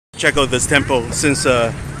check out this temple since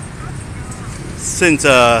I'm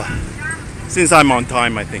on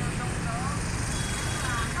time, I think.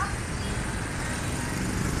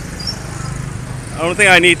 I don't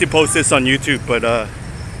think I need to post this on YouTube, but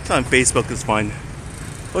it's on Facebook is fine.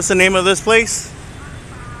 What's the name of this place?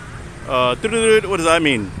 What does that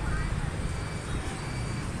mean?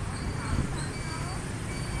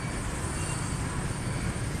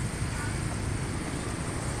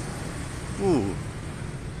 Ooh.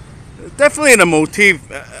 Definitely the motif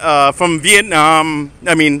from Vietnam.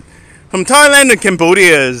 I mean, from Thailand and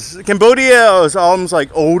Cambodia is almost like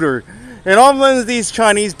older, and all of a sudden these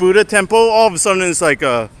Chinese Buddha temple, all of a sudden it's like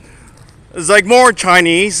more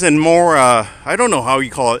Chinese and more I don't know how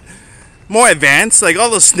you call it, more advanced. Like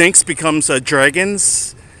all the snakes becomes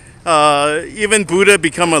dragons. Even Buddha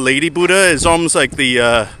become a lady Buddha. It's almost like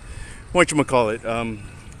the whatchamacallit.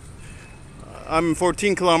 I'm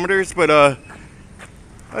 14 kilometers, but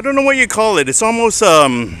I don't know what you call it. It's almost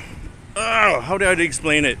how do I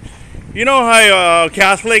explain it? You know how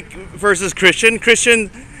Catholic versus Christian? Christian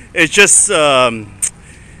is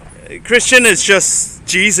just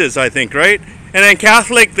Jesus, I think, right? And then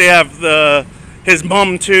Catholic, they have his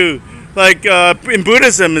mom too. Like in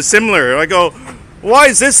Buddhism, is similar. I go, why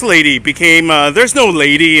is this lady became? There's no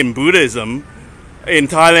lady in Buddhism in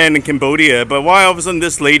Thailand and Cambodia, but why all of a sudden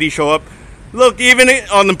this lady show up? Look, even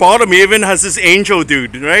on the bottom, he even has this angel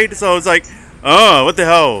dude, right? So it's like, oh, what the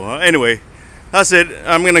hell? Anyway, that's it.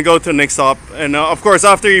 I'm gonna go to the next stop, and of course,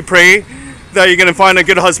 after you pray that you're gonna find a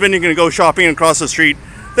good husband, you're gonna go shopping across the street.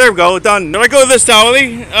 There we go, done. Did I go this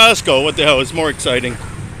alley? Let's go. What the hell? It's more exciting.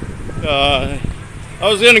 I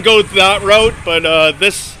was gonna go that route, but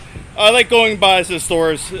I like going by the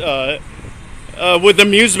stores. With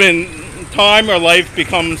amusement, time or life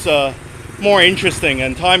becomes more interesting,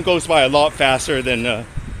 and time goes by a lot faster than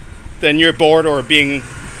you're bored or than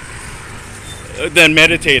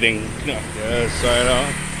meditating. Yes,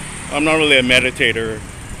 I'm not really a meditator.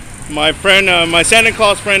 My friend, my Santa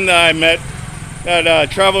Claus friend that I met, that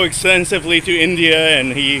traveled extensively to India,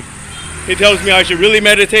 and he tells me I should really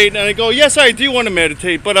meditate, and I go, yes, I do want to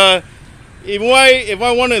meditate, but if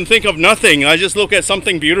I want to think of nothing, I just look at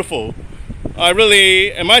something beautiful.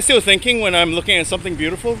 Am I still thinking when I'm looking at something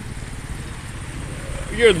beautiful?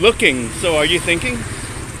 You're looking, so are you thinking?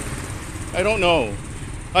 I don't know.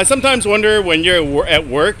 I sometimes wonder when you're at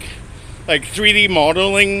work, like 3D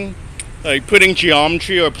modeling, like putting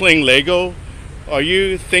geometry or playing Lego, are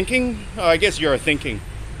you thinking? I guess you're thinking.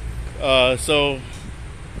 So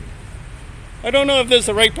I don't know if this is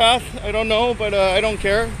the right path. I don't know, but I don't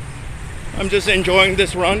care. I'm just enjoying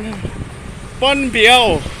this run. Bun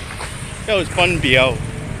Biao. That was Bun Biao.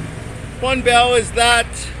 Bun Biao is that.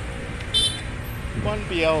 Bun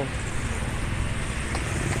Biao.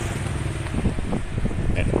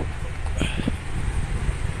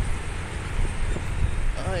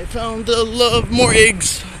 I found the love, more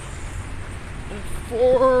eggs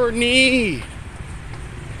for me.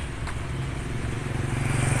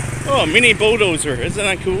 Oh, mini bulldozer, isn't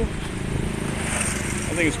that cool?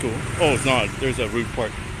 I think it's cool. Oh, it's not. There's a root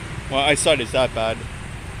part. Well, I thought it's that bad.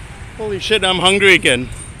 Holy shit, I'm hungry again.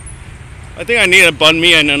 I think I need a banh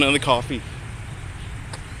mi and another coffee.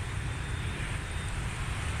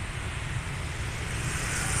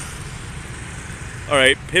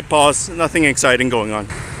 Alright, hit pause. Nothing exciting going on.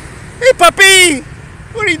 Hey puppy!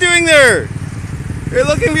 What are you doing there? You're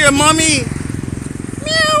looking for your mommy.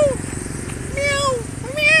 Meow! Meow!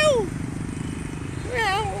 Meow!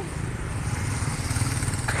 Meow!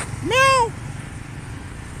 Meow!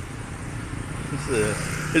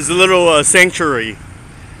 It's a little sanctuary.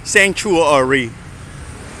 Sanctuary.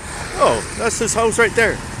 Oh, that's his house right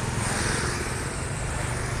there.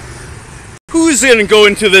 Who's gonna go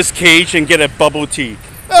into this cage and get a bubble tea?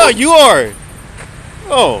 Oh, you are!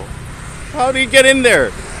 Oh, how do you get in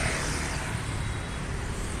there?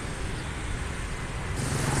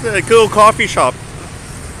 It's a cool coffee shop.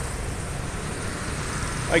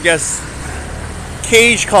 I guess.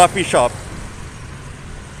 Cage coffee shop.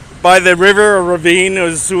 By the river or ravine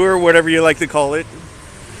or sewer, whatever you like to call it.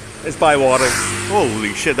 It's by water.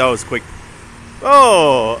 Holy shit, that was quick.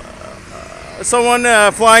 Oh! Someone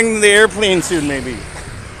flying the airplane soon, maybe.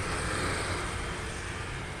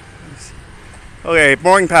 Okay,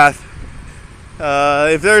 boring path.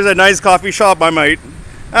 If there's a nice coffee shop, I might.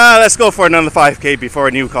 Let's go for another 5K before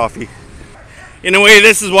a new coffee. In a way,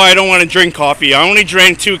 this is why I don't want to drink coffee. I only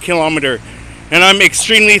drank 2 kilometers, and I'm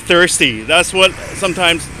extremely thirsty. That's what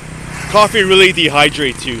sometimes coffee really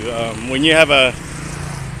dehydrates you. When you have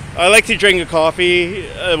I like to drink a coffee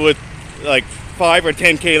with like 5 or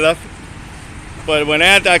 10K left. But when I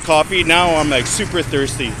had that coffee, now I'm like super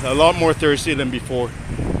thirsty. A lot more thirsty than before.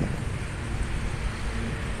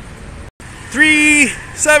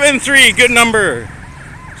 373, good number.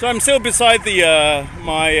 So I'm still beside the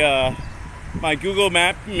my Google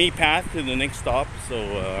Map me path to the next stop. So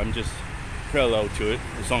I'm just parallel to it.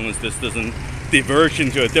 As long as this doesn't diverge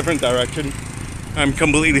into a different direction, I'm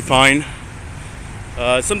completely fine.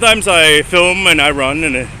 Sometimes I film and I run,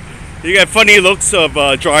 and you get funny looks of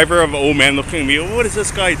a driver, of an old man looking at me. What is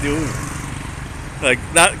this guy doing? Like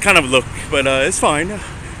that kind of look, but it's fine.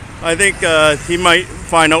 I think he might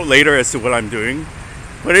find out later as to what I'm doing,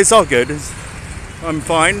 but it's all good. I'm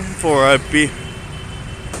fine for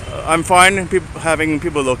I'm fine having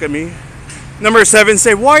people look at me. Number 7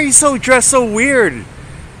 say, "Why are you so dressed so weird?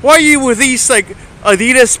 Why are you with these like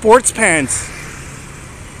Adidas sports pants?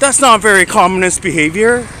 That's not very communist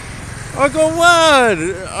behavior." I go, "What?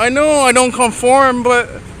 I know I don't conform, but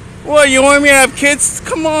what, you want me to have kids?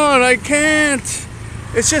 Come on, I can't.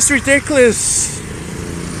 It's just ridiculous.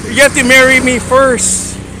 You have to marry me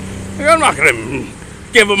first. I'm not gonna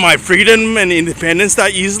give up my freedom and independence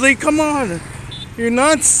that easily. Come on. You're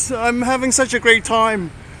nuts. I'm having such a great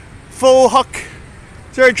time. Full huck.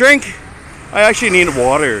 Is there a drink? I actually need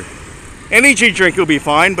water. Energy drink will be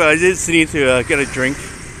fine, but I just need to get a drink."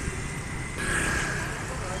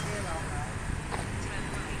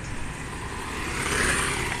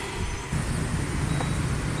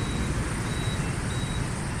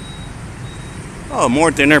 Oh,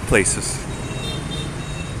 more dinner places.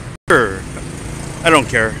 Sure. I don't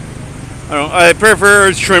care. I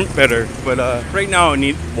prefer shrimp better, but right now I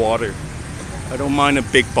need water. I don't mind a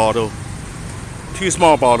big bottle. 2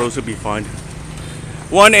 small bottles would be fine.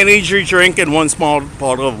 1 energy drink and 1 small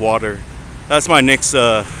bottle of water. That's my next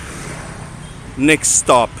stop.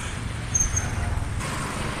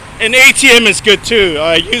 An ATM is good too.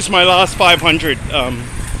 I used my last 500,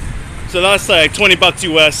 so that's like $20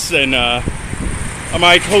 US, and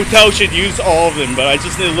my hotel should use all of them, but I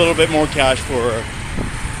just need a little bit more cash for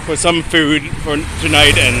some food for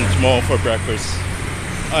tonight and tomorrow for breakfast.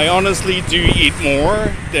 I honestly do eat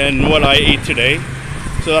more than what I ate today,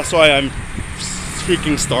 so that's why I'm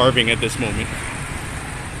freaking starving at this moment.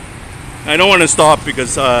 I don't want to stop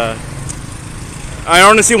because I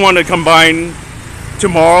honestly want to combine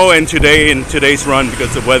tomorrow and today in today's run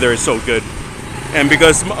because the weather is so good, and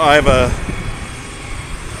because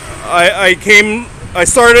I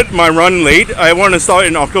started my run late. I want to start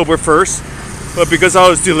in October 1st, but because I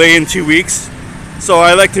was delayed in 2 weeks, so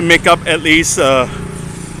I like to make up at least.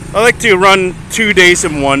 I like to run 2 days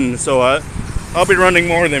in one, so I'll be running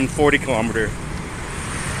more than 40 kilometers.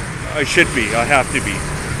 I should be. I have to be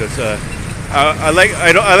because I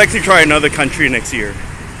like to try another country next year.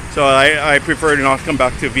 So I prefer to not come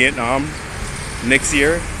back to Vietnam next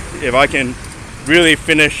year if I can really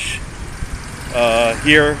finish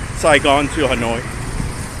here, Saigon to Hanoi.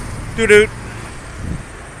 Doo-doo.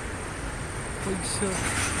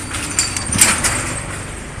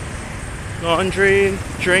 Laundry,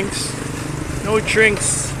 drinks, no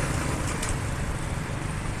drinks.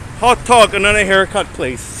 Hot Talk, another haircut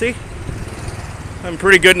place. See, I'm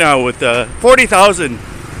pretty good now with 40,000.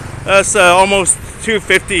 That's almost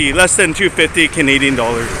 250, less than 250 Canadian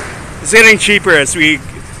dollars. It's getting cheaper as we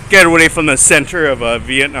get away from the center of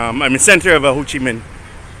Vietnam. I mean, center of Ho Chi Minh.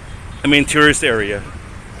 I mean, tourist area.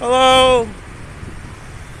 Hello.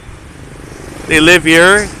 They live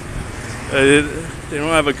here. They don't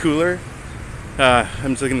have a cooler.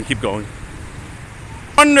 I'm just gonna keep going.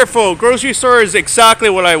 Wonderful. Grocery store is exactly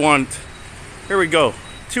what I want. Here we go.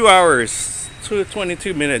 2 hours,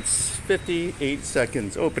 22 minutes, 58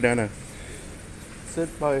 seconds. Oh, banana.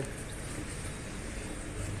 Sit by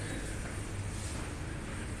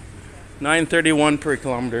 9:31 per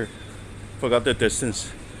kilometer. Forgot the distance.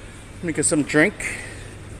 Let me get some drink.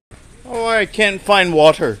 Oh, I can't find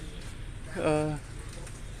water.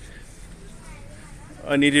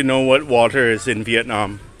 I need to know what water is in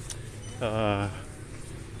Vietnam.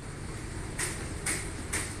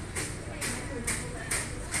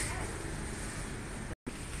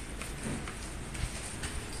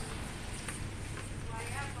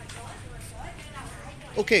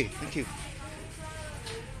 Okay, thank you.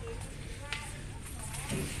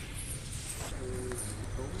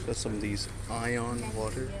 Got some of these ion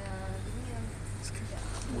water.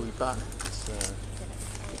 Mùi bát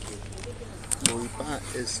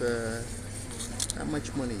is how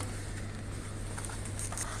much money?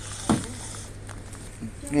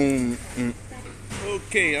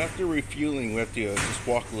 Okay, after refueling, we have to just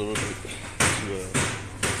walk a little bit,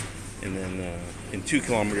 and then in 2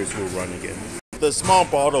 kilometers we'll run again. The small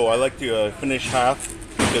bottle, I like to finish half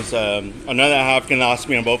because another half can last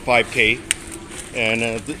me about 5K.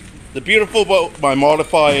 And the beautiful about my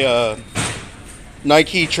Modify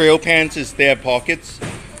Nike trail pants is they have pockets.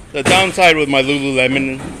 The downside with my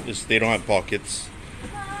Lululemon is they don't have pockets.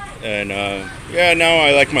 And yeah, now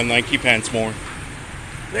I like my Nike pants more.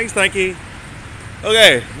 Thanks, Nike.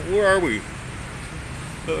 Okay, where are we?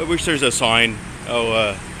 I wish there's a sign.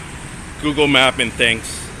 Oh, Google Map and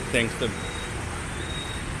thanks to.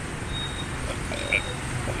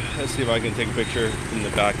 Let's see if I can take a picture from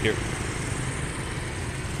the back here.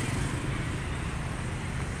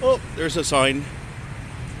 Oh, there's a sign.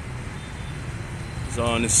 It's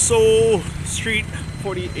on Seoul Street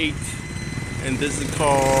 48, and this is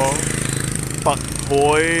called Pak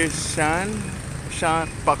Hoi San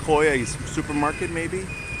Pak Hoi supermarket, maybe.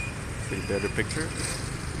 Take a better picture.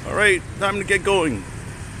 All right, time to get going.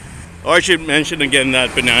 Oh, I should mention again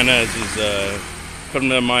that Bananas is from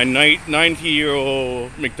my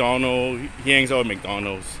 90-year-old McDonald. He hangs out at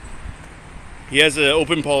McDonald's. He has an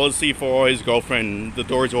open policy for his girlfriend. The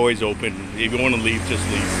door's always open. If you want to leave, just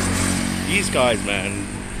leave. These guys, man.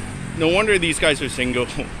 No wonder these guys are single.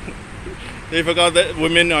 They forgot that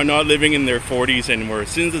women are not living in their 40s anymore.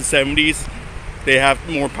 Since the 70s, they have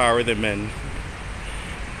more power than men.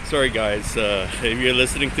 Sorry, guys. If you're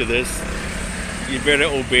listening to this, you better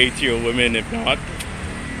obey to your women. If not,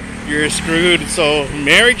 you're screwed. So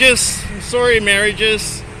marriages, sorry,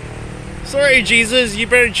 marriages. Sorry, Jesus, you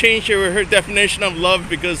better change her definition of love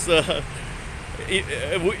because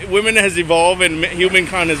women has evolved and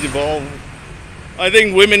humankind has evolved. I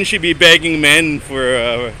think women should be begging men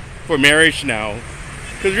for marriage now,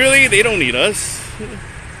 because really they don't need us.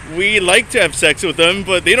 We like to have sex with them,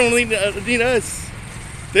 but they don't need us.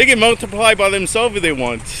 They can multiply by themselves if they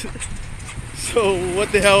want. So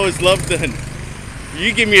what the hell is love then?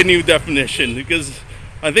 You give me a new definition, because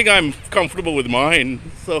I think I'm comfortable with mine.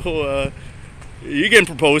 So you can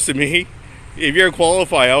propose to me. If you're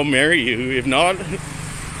qualified, I'll marry you. If not,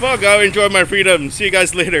 fuck, I'll enjoy my freedom. See you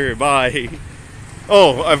guys later. Bye.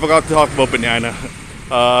 Oh, I forgot to talk about Banana.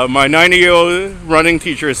 My 90-year-old running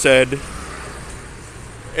teacher said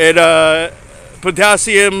it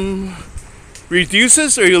potassium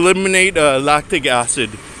reduces or eliminate lactic acid.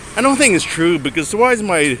 I don't think it's true, because why is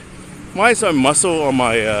my muscle on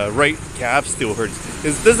my right calf still hurts?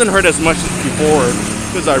 It doesn't hurt as much as before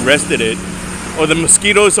because I rested it. Or the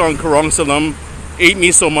mosquitoes on Karong Salam ate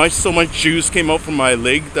me so much juice came out from my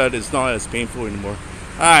leg that it's not as painful anymore.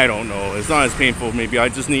 I don't know. It's not as painful. Maybe I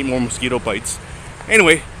just need more mosquito bites.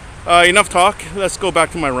 Anyway, enough talk. Let's go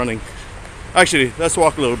back to my running. Actually, let's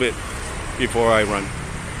walk a little bit before I run.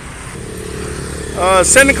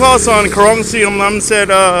 Santa Claus on Karong Salam said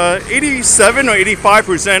 87 or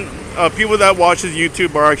 85% of people that watch his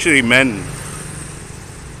YouTube are actually men.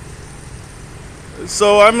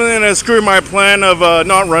 So I'm gonna screw my plan of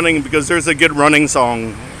not running, because there's a good running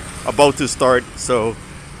song about to start. So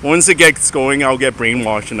once it gets going, I'll get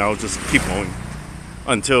brainwashed and I'll just keep going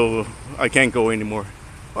until I can't go anymore.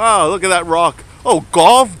 Wow, look at that rock. Oh,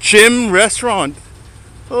 golf gym restaurant.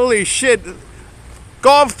 Holy shit.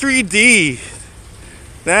 Golf 3D.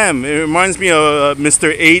 Damn, it reminds me of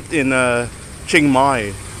Mr. 8 in Chiang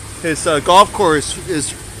Mai. His golf course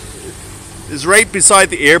is right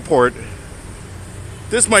beside the airport.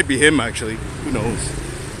 This might be him, actually. Who knows?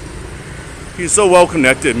 He's so well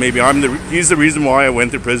connected. Maybe he's the reason why I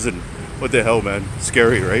went to prison. What the hell, man?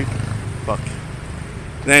 Scary, right? Fuck.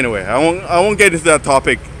 Anyway, I won't get into that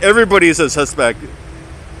topic. Everybody is a suspect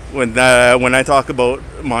when I talk about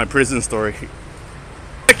my prison story.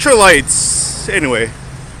 Electrolytes. Anyway,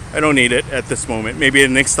 I don't need it at this moment. Maybe at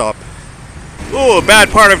the next stop. Oh, a bad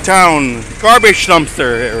part of town. Garbage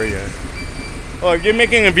dumpster area. Oh, if you're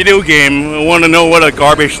making a video game and want to know what a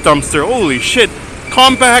garbage dumpster, holy shit,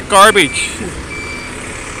 compact garbage.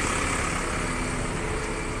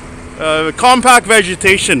 Compact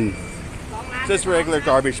vegetation. Just regular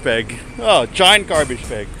garbage bag. Oh, giant garbage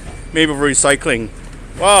bag. Maybe for recycling.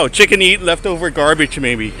 Wow, chicken eat leftover garbage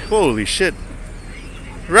maybe. Holy shit.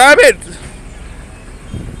 Rabbit!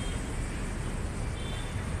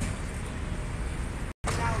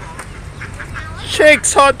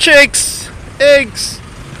 Chicks, hot chicks! Eggs!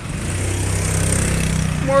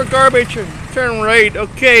 More garbage. Turn right.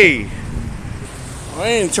 Okay. I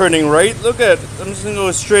ain't turning right. Look at it. I'm just gonna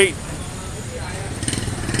go straight.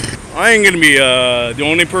 I ain't gonna be the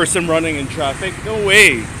only person running in traffic. No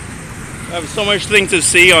way. I have so much thing to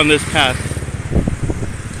see on this path.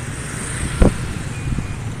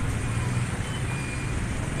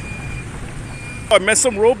 I met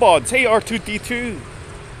some robots. Hey, R2-D2.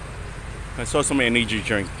 I saw some energy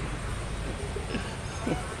drink.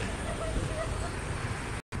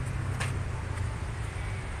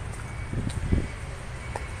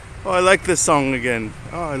 Oh, I like this song again.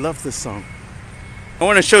 Oh, I love this song. I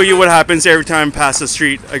want to show you what happens every time I pass the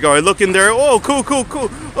street. I look in there. Oh, cool, cool,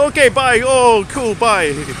 cool. Okay, bye. Oh, cool,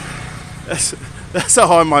 bye. That's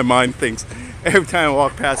how my mind thinks. Every time I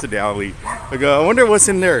walk past the alley, I go, I wonder what's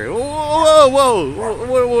in there. Whoa, whoa,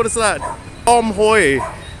 whoa. What is that? Tom Hoy.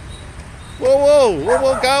 Whoa, whoa, whoa,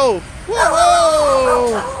 whoa, go.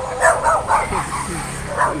 Whoa,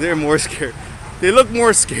 whoa. They're more scared. They look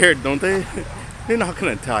more scared, don't they? They're not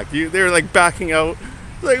gonna attack you. They're like backing out.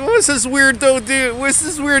 Like, what's this weird dude do? What's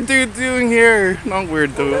this weird dude doing here? Not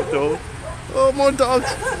weird dude though. Oh, more dogs.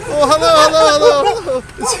 Oh, hello, hello, hello.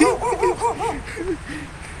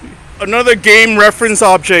 Another game reference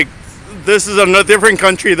object. This is a different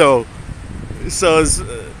country though, so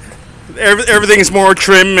everything's more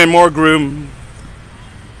trim and more groomed.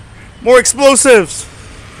 More explosives.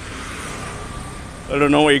 I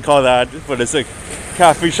don't know what you call that, but it's a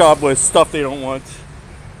cafe shop with stuff they don't want.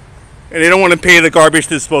 And they don't want to pay the garbage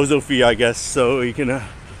disposal fee, I guess, so you can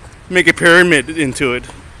make a pyramid into it.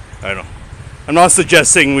 I don't know. I'm not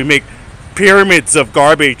suggesting we make pyramids of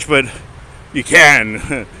garbage, but you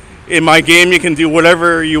can. In my game, you can do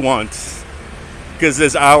whatever you want, because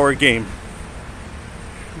it's our game.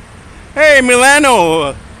 Hey,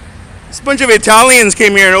 Milano! This bunch of Italians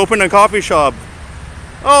came here and opened a coffee shop.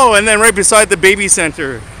 Oh, and then right beside the baby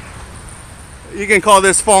center. You can call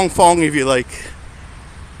this Fong Fong if you like.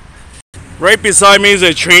 Right beside me is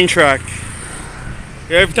a train track.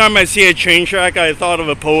 Every time I see a train track, I thought of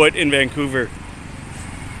a poet in Vancouver.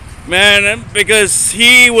 Man, because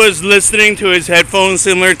he was listening to his headphones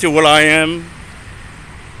similar to what I am.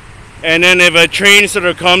 And then if a train sort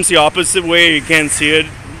of comes the opposite way, you can't see it.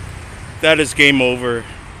 That is game over.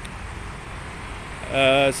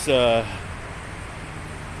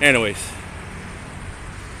 Anyways.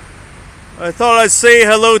 I thought I'd say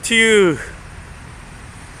hello to you.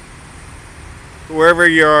 Wherever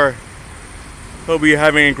you are. Hope you're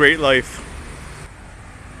having a great life.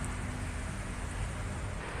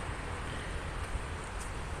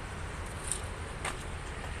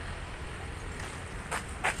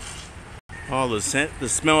 Oh, the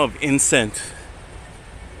smell of incense.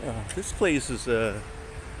 This place is,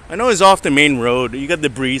 I know it's off the main road. You got the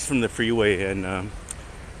breeze from the freeway, and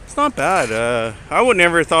it's not bad. I would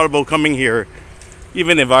never thought about coming here,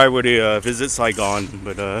 even if I were to visit Saigon.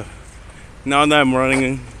 But now that I'm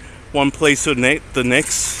running one place to the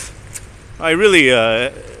next, I really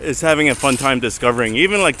is having a fun time discovering.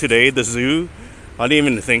 Even like today, the zoo. I didn't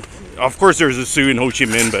even think. Of course, there's a zoo in Ho Chi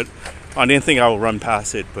Minh, but I didn't think I would run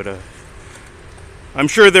past it. But I'm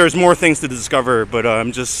sure there's more things to discover, but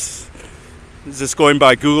I'm just going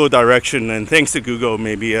by Google direction, and thanks to Google,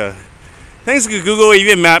 thanks to Google,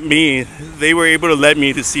 even Map Me, they were able to let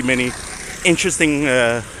me to see many interesting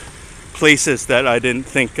places that I didn't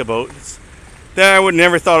think about, that I would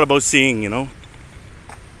never thought about seeing, you know.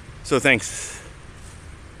 So thanks.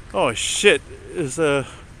 Oh shit, is a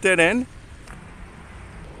dead end?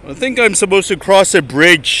 I think I'm supposed to cross a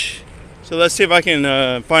bridge, so let's see if I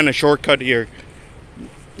can find a shortcut here.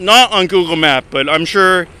 Not on Google Map, but I'm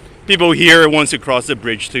sure people here want to cross the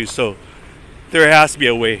bridge too, so there has to be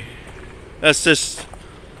a way. Let's just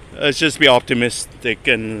be optimistic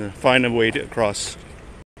and find a way to cross.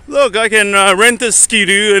 Look, I can rent a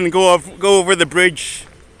ski-doo and go over the bridge.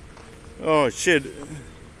 Oh shit!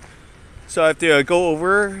 So I have to go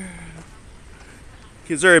over.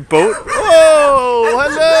 Is there a boat?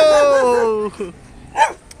 Oh, hello!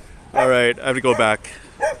 All right, I have to go back.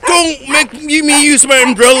 Don't make me use my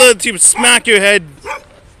umbrella to smack your head.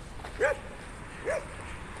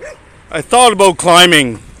 I thought about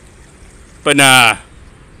climbing, but nah.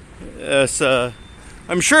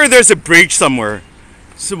 I'm sure there's a bridge somewhere.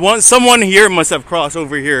 So someone here must have crossed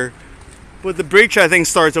over here. But the bridge, I think,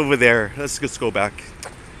 starts over there. Let's just go back.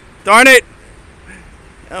 Darn it!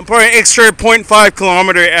 I'm putting an extra 0.5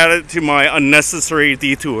 kilometer added to my unnecessary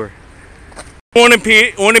detour. Wouldn't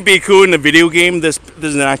it be cool in the video game?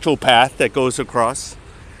 There's an actual path that goes across.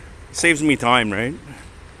 Saves me time, right?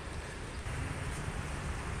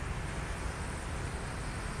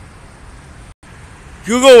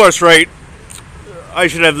 Google was right. I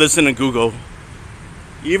should have listened to Google.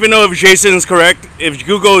 Even though if Jason is correct, if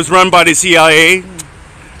Google is run by the CIA,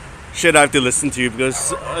 should have to listen to,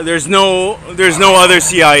 because there's no other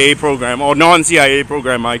CIA program or non-CIA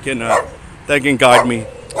program that can guide me.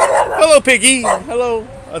 Hello, piggy. Hello.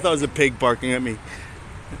 I thought it was a pig barking at me.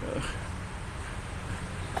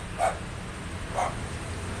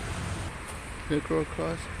 Can it go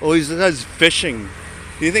across? Oh, he's fishing.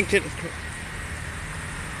 Do you think it?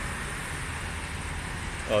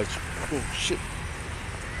 Oh shit.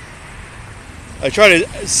 I try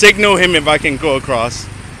to signal him if I can go across.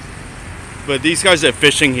 But these guys are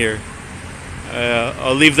fishing here.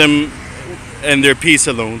 I'll leave them and their peace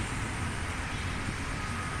alone.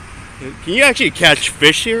 Can you actually catch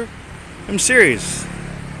fish here? I'm serious.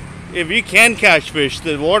 If you can catch fish,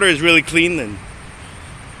 the water is really clean then.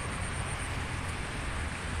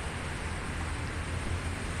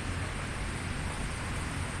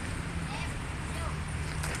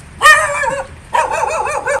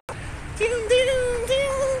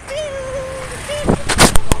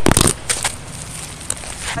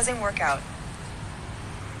 Housing workout.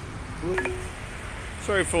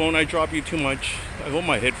 Sorry phone, I dropped you too much. I hope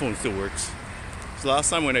my headphone still works. So last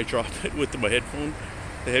time when I dropped it with my headphone,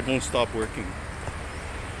 the headphone stopped working.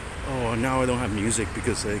 Oh, now I don't have music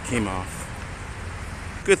because it came off.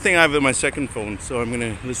 Good thing I have my second phone, so I'm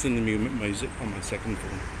gonna listen to music on my second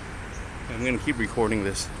phone. I'm gonna keep recording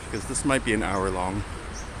this because this might be an hour long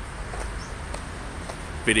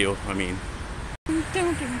video, I mean.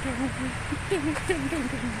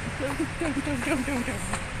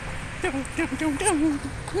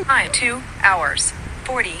 Time 2 hours,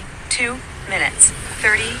 42 minutes,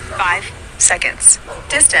 35 seconds.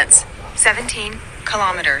 Distance 17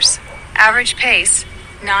 kilometers. Average pace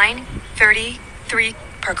 9:33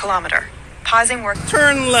 per kilometer. Pausing work.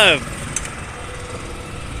 Turn left.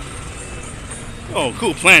 Oh,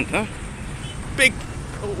 cool plant, huh? Big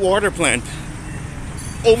water plant.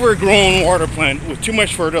 Overgrown water plant with too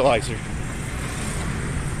much fertilizer.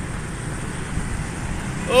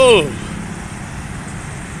 Oh,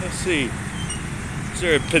 let's see. Is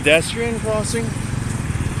there a pedestrian crossing?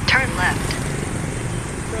 Turn left.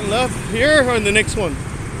 Turn left here or the next one?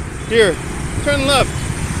 Here. Turn left.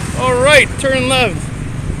 All right, turn left.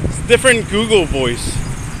 It's different Google voice,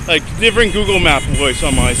 like different Google Map voice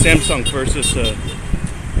on my Samsung versus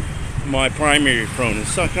my primary phone.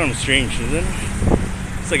 It's kind of strange, isn't it?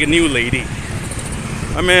 It's like a new lady.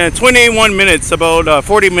 I'm at 21 minutes, about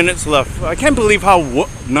 40 minutes left. I can't believe how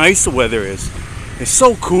nice the weather is. It's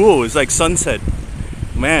so cool. It's like sunset.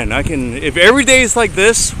 Man, if every day is like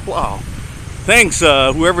this, wow. Thanks,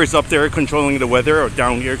 whoever's up there controlling the weather or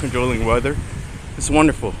down here controlling the weather. It's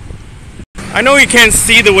wonderful. I know you can't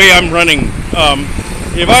see the way I'm running.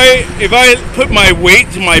 If I put my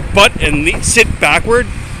weight to my butt and sit backward,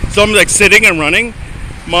 so I'm like sitting and running,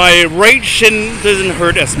 my right shin doesn't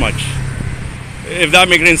hurt as much. If that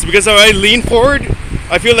makes sense, because if I lean forward,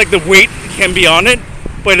 I feel like the weight can be on it.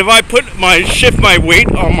 But if I shift my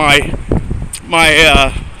weight on my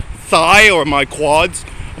thigh or my quads,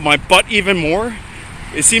 my butt even more,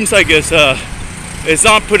 it seems like it's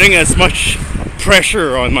not putting as much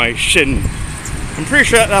pressure on my shin. I'm pretty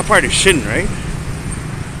sure that part is shin, right?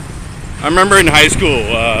 I remember in high school,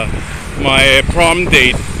 my prom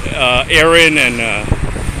date, Erin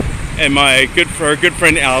and my good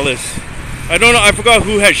friend Alice. I don't know, I forgot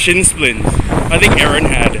who had shin splints. I think Erin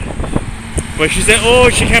had. But she said, oh,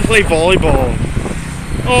 she can't play volleyball.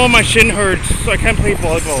 Oh, my shin hurts, so I can't play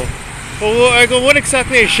volleyball. Well, I go, what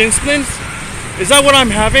exactly is shin splints? Is that what I'm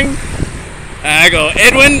having? I go,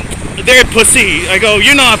 Edwin, they're a pussy. I go,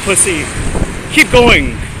 you're not a pussy. Keep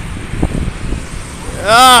going.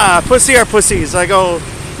 Pussy are pussies. I go,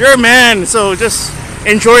 you're a man, so just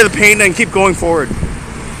enjoy the pain and keep going forward.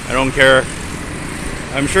 I don't care.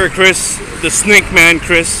 I'm sure Chris, the snake man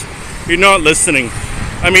Chris, you're not listening.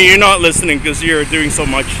 I mean, you're not listening because you're doing so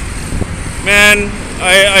much. Man,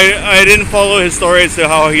 I didn't follow his story as to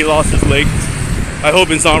how he lost his legs. I hope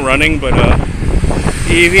it's not running, but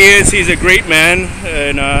he's a great man,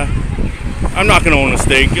 and I'm not going to own a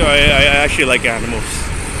steak. I actually like animals.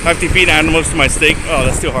 I have to feed animals to my steak. Oh,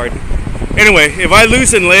 that's too hard. Anyway, if I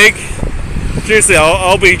lose a leg, seriously,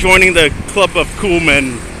 I'll be joining the club of cool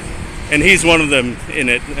men, and he's one of them in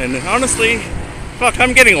it. And honestly, fuck,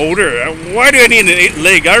 I'm getting older. Why do I need an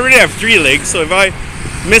leg? I already have 3 legs, so if I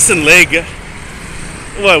miss a leg,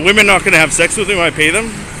 what, women not gonna have sex with me when I pay them?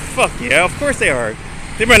 Fuck yeah, of course they are.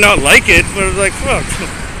 They might not like it, but it's like, fuck,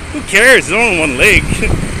 who cares? It's only 1 leg.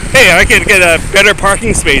 Hey, I could get a better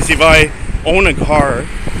parking space if I own a car,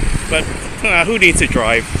 but who needs to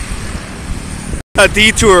drive? That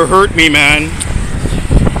detour hurt me, man.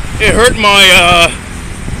 It hurt my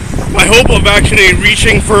my hope of actually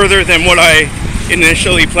reaching further than what I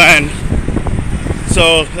initially planned.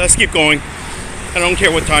 So let's keep going. I don't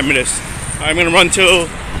care what time it is. I'm gonna run till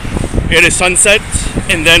it is sunset,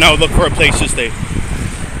 and then I'll look for a place to stay.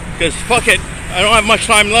 Because fuck it, I don't have much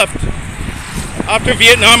time left. After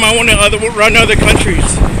Vietnam, I want to run other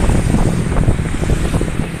countries.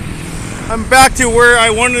 I'm back to where I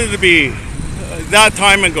wanted to be that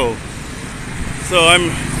time ago. So I'm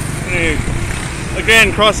gonna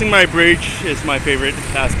Again, crossing my bridge is my favorite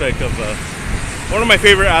aspect of one of my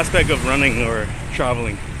favorite aspects of running or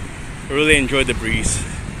traveling. I really enjoy the breeze.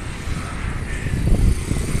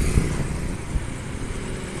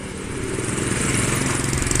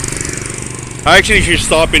 I actually should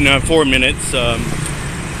stop in 4 minutes.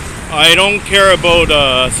 I don't care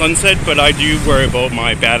about sunset, but I do worry about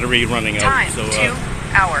my battery running out. Time, So 2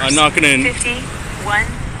 hours. I'm not gonna. 51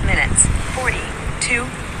 minutes, 42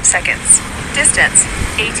 seconds. Distance,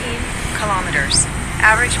 18 kilometers.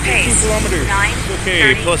 Average 18 pace, kilometers. 9,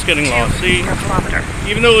 Okay, plus getting lost. See, per kilometer.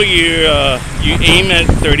 even though you aim at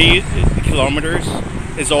 30 kilometers,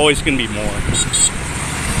 it's always going to be more.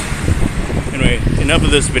 Anyway, enough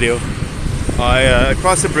of this video. I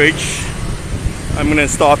crossed the bridge. I'm going to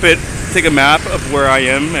stop it, take a map of where I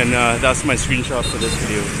am, and that's my screenshot for this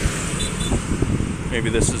video. Maybe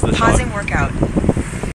this is the Pausing shot. workout.